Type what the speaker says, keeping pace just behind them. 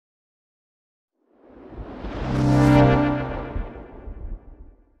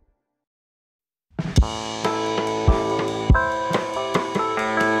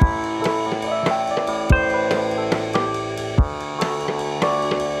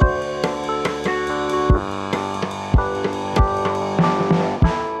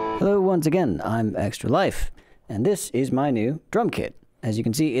once again, I'm Extra Life, and this is my new drum kit. As you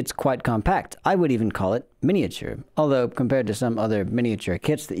can see, it's quite compact. I would even call it miniature, although compared to some other miniature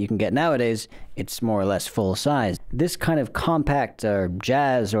kits that you can get nowadays, it's more or less full size. This kind of compact or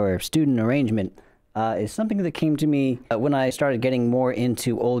jazz or student arrangement is something that came to me when I started getting more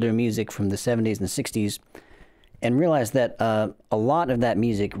into older music from the 70s and 60s, and realized that a lot of that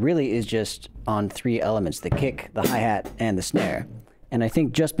music really is just on three elements: the kick, the hi-hat, and the snare. And I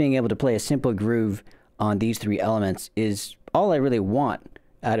think just being able to play a simple groove on these three elements is all I really want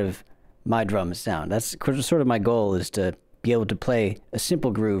out of my drum sound. That's sort of my goal, is to be able to play a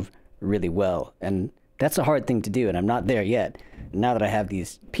simple groove really well. And that's a hard thing to do, and I'm not there yet. Now that I have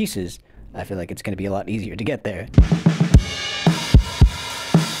these pieces, I feel like it's going to be a lot easier to get there.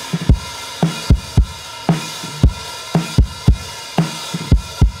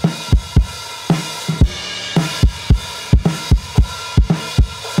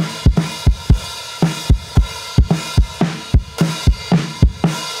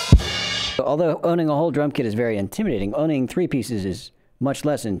 Although owning a whole drum kit is very intimidating, owning three pieces is much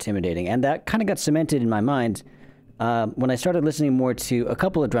less intimidating. And that kind of got cemented in my mind when I started listening more to a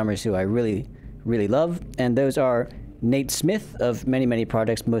couple of drummers who I really, really love. And those are Nate Smith of many, many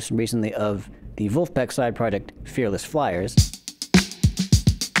projects, most recently of the Wolfpack side project, Fearless Flyers.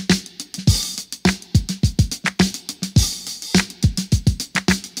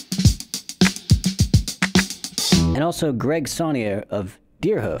 And also Greg Sonor of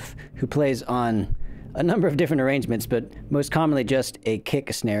Deerhoof, who plays on a number of different arrangements, but most commonly just a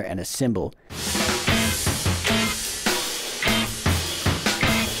kick, a snare, and a cymbal.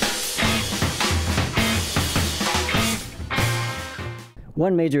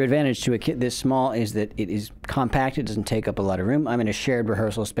 One major advantage to a kit this small is that it is compact. It doesn't take up a lot of room. I'm in a shared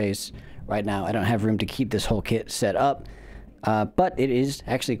rehearsal space right now. I don't have room to keep this whole kit set up, but it is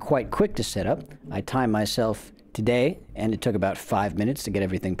actually quite quick to set up. I timed myself today, and it took about 5 minutes to get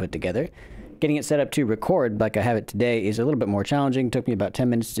everything put together. Getting it set up to record like I have it today is a little bit more challenging. It took me about 10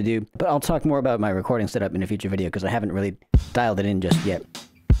 minutes to do, but I'll talk more about my recording setup in a future video because I haven't really dialed it in just yet.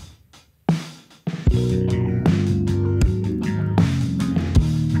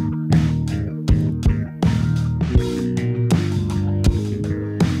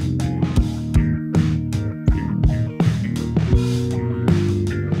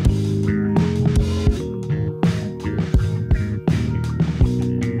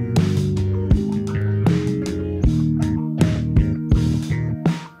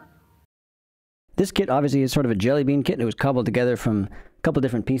 This kit obviously is sort of a jellybean kit. It was cobbled together from a couple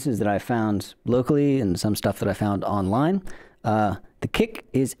different pieces that I found locally and some stuff that I found online. The kick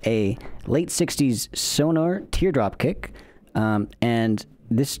is a late 60s Sonor teardrop kick, and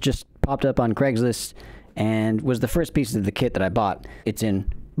this just popped up on Craigslist and was the first piece of the kit that I bought. It's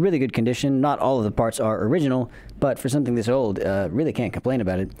in really good condition. Not all of the parts are original, but for something this old, really can't complain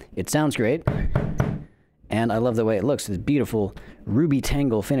about it. It sounds great. And I love the way it looks. This beautiful ruby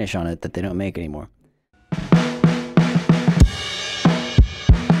tangle finish on it that they don't make anymore.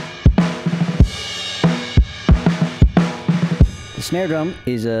 The snare drum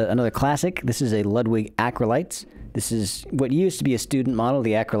is another classic. This is a Ludwig Acrolite. This is what used to be a student model.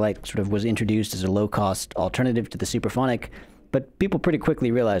 The Acrolite sort of was introduced as a low-cost alternative to the Superphonic, but people pretty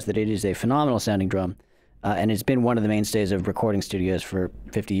quickly realized that it is a phenomenal sounding drum, and it's been one of the mainstays of recording studios for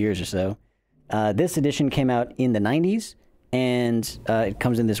 50 years or so. This edition came out in the 90s, and it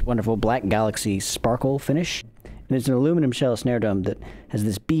comes in this wonderful Black Galaxy sparkle finish. And it's an aluminum shell snare drum that has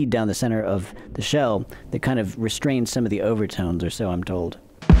this bead down the center of the shell that kind of restrains some of the overtones, or so I'm told.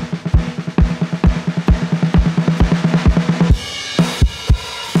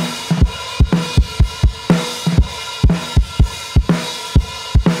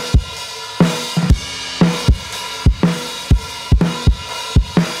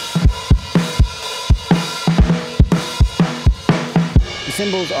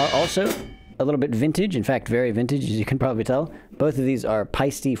 Cymbals are also a little bit vintage, in fact very vintage, as you can probably tell. Both of these are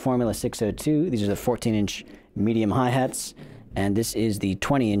Paiste Formula 602. These are the 14-inch medium hi-hats, and this is the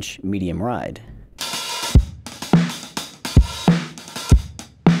 20-inch medium ride.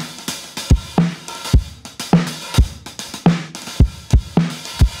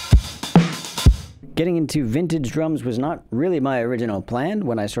 Getting into vintage drums was not really my original plan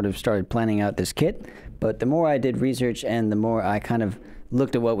when I sort of started planning out this kit, but the more I did research and the more I kind of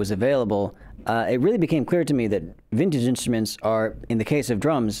looked at what was available, it really became clear to me that vintage instruments are, in the case of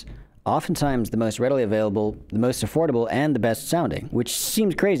drums, oftentimes the most readily available, the most affordable, and the best sounding, which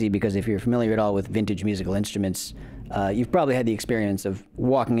seems crazy because if you're familiar at all with vintage musical instruments, You've probably had the experience of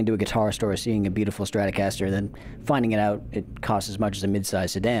walking into a guitar store, seeing a beautiful Stratocaster, then finding it out it costs as much as a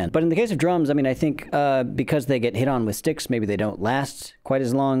mid-sized sedan. But in the case of drums, I mean, I think because they get hit on with sticks, maybe they don't last quite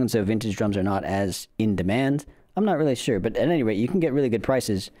as long, and so vintage drums are not as in demand. I'm not really sure, but at any rate, you can get really good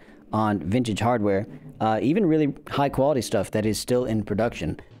prices on vintage hardware, even really high-quality stuff that is still in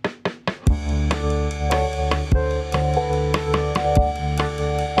production.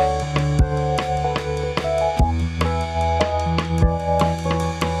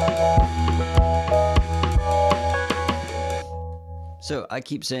 So, I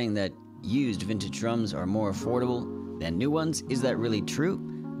keep saying that used vintage drums are more affordable than new ones. Is that really true?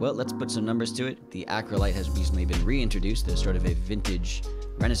 Well, let's put some numbers to it. The Acrolite has recently been reintroduced. There's sort of a vintage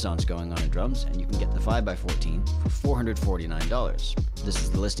renaissance going on in drums, and you can get the 5x14 for $449. This is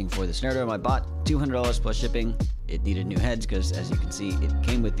the listing for the snare drum I bought, $200 plus shipping. It needed new heads because, as you can see, it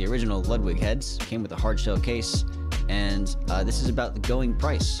came with the original Ludwig heads, came with a hard shell case, and this is about the going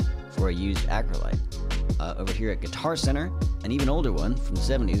price for a used Acrolite. Over here at Guitar Center, an even older one from the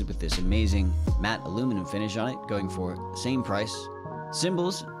 70s with this amazing matte aluminum finish on it, going for the same price.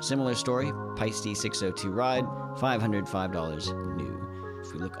 Cymbals, similar story, Paiste 602 Ride, $505 new.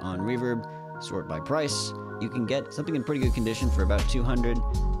 If we look on Reverb, sort by price, you can get something in pretty good condition for about $200,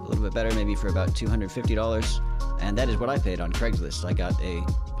 a little bit better maybe for about $250, and that is what I paid on Craigslist. I got a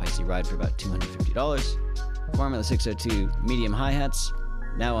Paiste Ride for about $250. Formula 602 medium hi-hats,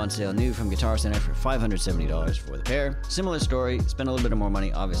 now on sale new from Guitar Center for $570 for the pair. Similar story, spent a little bit more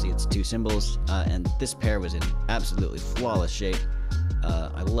money. Obviously, it's two cymbals, and this pair was in absolutely flawless shape.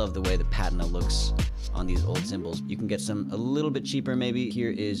 I love the way the patina looks on these old cymbals. You can get some a little bit cheaper maybe. Here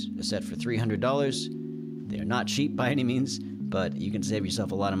is a set for $300. They are not cheap by any means, but you can save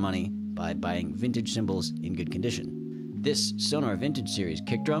yourself a lot of money by buying vintage cymbals in good condition. This Sonor Vintage Series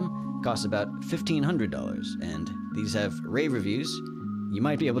kick drum costs about $1,500, and these have rave reviews. You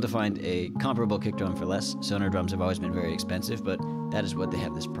might be able to find a comparable kick drum for less. Sonor drums have always been very expensive, but that is what they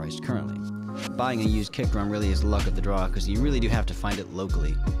have this priced currently. Buying a used kick drum really is luck of the draw, because you really do have to find it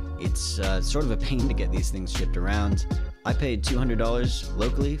locally. It's sort of a pain to get these things shipped around. I paid $200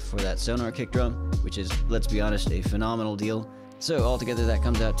 locally for that Sonor kick drum, which is, let's be honest, a phenomenal deal. So altogether that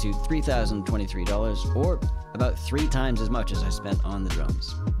comes out to $3,023, or about 3 times as much as I spent on the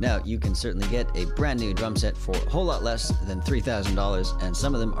drums. Now, you can certainly get a brand new drum set for a whole lot less than $3,000, and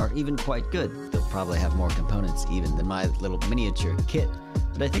some of them are even quite good. They'll probably have more components even than my little miniature kit.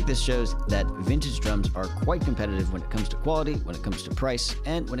 But I think this shows that vintage drums are quite competitive when it comes to quality, when it comes to price,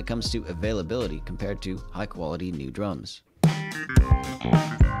 and when it comes to availability compared to high-quality new drums.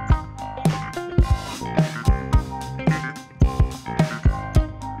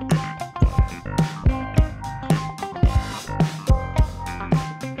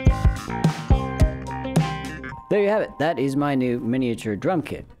 There you have it. That is my new miniature drum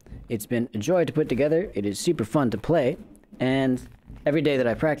kit. It's been a joy to put together. It is super fun to play, and every day that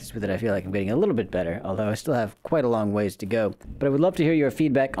I practice with it, I feel like I'm getting a little bit better, although I still have quite a long ways to go. But I would love to hear your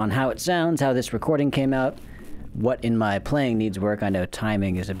feedback on how it sounds, how this recording came out, what in my playing needs work. I know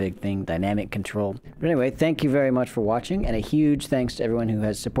timing is a big thing, dynamic control. But anyway, thank you very much for watching, and a huge thanks to everyone who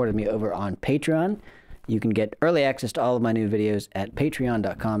has supported me over on Patreon. You can get early access to all of my new videos at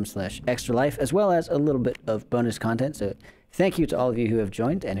patreon.com/extralife, as well as a little bit of bonus content. So thank you to all of you who have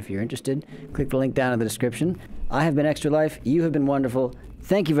joined, and if you're interested, click the link down in the description. I have been Extra Life. You have been wonderful.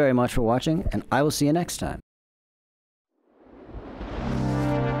 Thank you very much for watching, and I will see you next time.